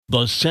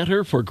The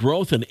Center for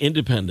Growth and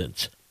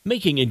Independence,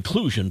 making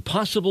inclusion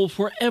possible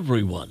for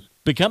everyone.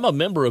 Become a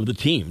member of the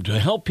team to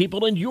help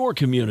people in your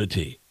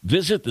community.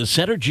 Visit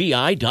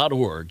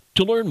thecentergi.org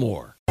to learn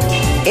more.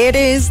 It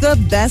is the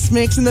best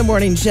mix in the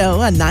morning show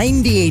on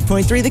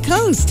 98.3 The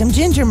Coast. I'm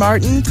Ginger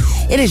Martin.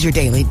 It is your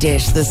daily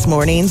dish this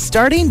morning,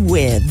 starting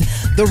with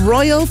the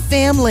royal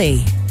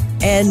family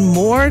and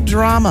more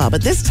drama.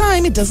 But this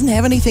time, it doesn't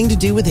have anything to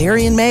do with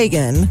Harry and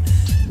Meghan.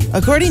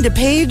 According to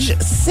Page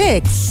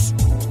 6,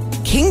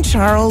 King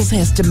Charles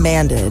has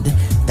demanded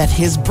that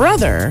his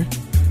brother,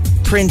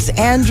 Prince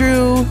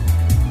Andrew,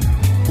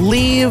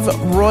 leave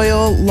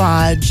Royal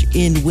Lodge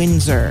in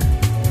Windsor.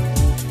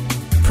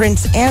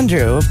 Prince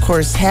Andrew, of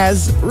course,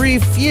 has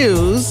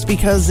refused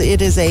because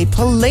it is a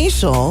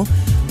palatial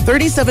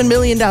 $37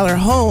 million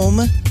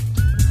home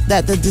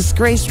that the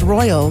disgraced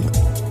royal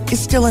is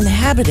still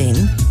inhabiting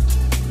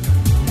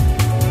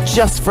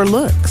just for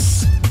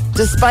looks,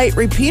 despite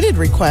repeated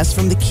requests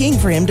from the king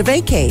for him to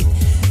vacate.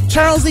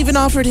 Charles even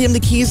offered him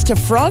the keys to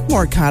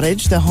Frogmore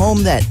Cottage, the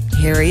home that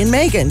Harry and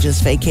Meghan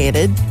just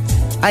vacated.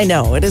 I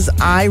know, it is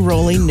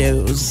eye-rolling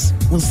news.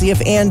 We'll see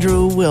if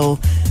Andrew will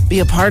be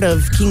a part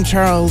of King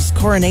Charles'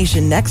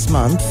 coronation next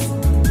month,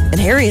 and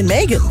Harry and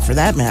Meghan, for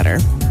that matter.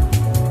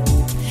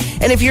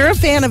 And if you're a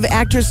fan of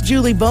actress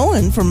Julie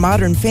Bowen from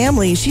Modern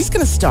Family, she's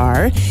going to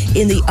star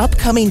in the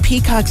upcoming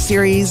Peacock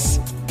series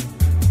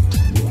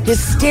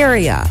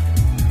Hysteria.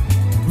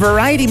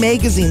 Variety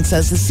magazine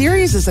says the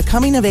series is a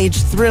coming-of-age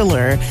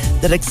thriller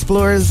that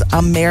explores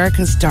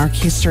America's dark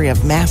history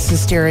of mass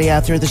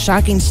hysteria through the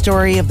shocking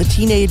story of the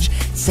teenage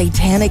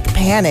Satanic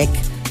Panic,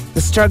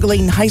 the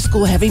struggling high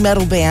school heavy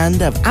metal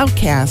band of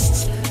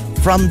outcasts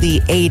from the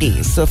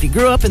 80s. So if you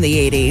grew up in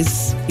the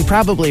 80s, you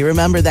probably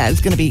remember that.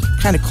 It's going to be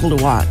kind of cool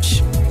to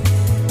watch.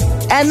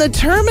 And the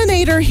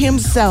Terminator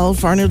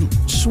himself, Arnold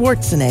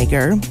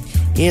Schwarzenegger,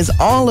 is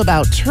all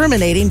about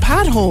terminating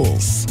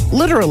potholes.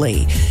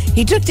 Literally.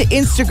 He took to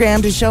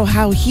Instagram to show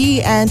how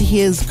he and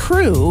his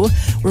crew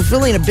were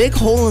filling a big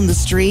hole in the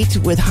street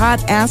with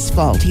hot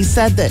asphalt. He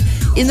said that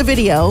in the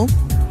video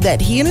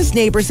that he and his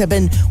neighbors have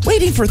been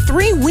waiting for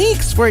 3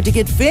 weeks for it to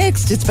get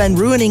fixed. It's been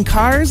ruining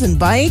cars and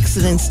bikes,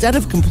 and instead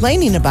of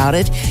complaining about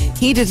it,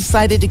 he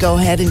decided to go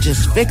ahead and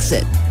just fix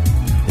it.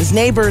 His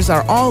neighbors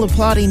are all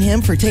applauding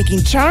him for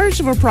taking charge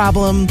of a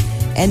problem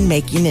and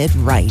making it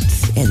right.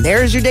 And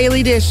there's your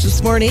daily dish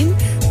this morning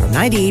from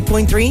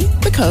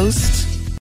 98.3 The Coast.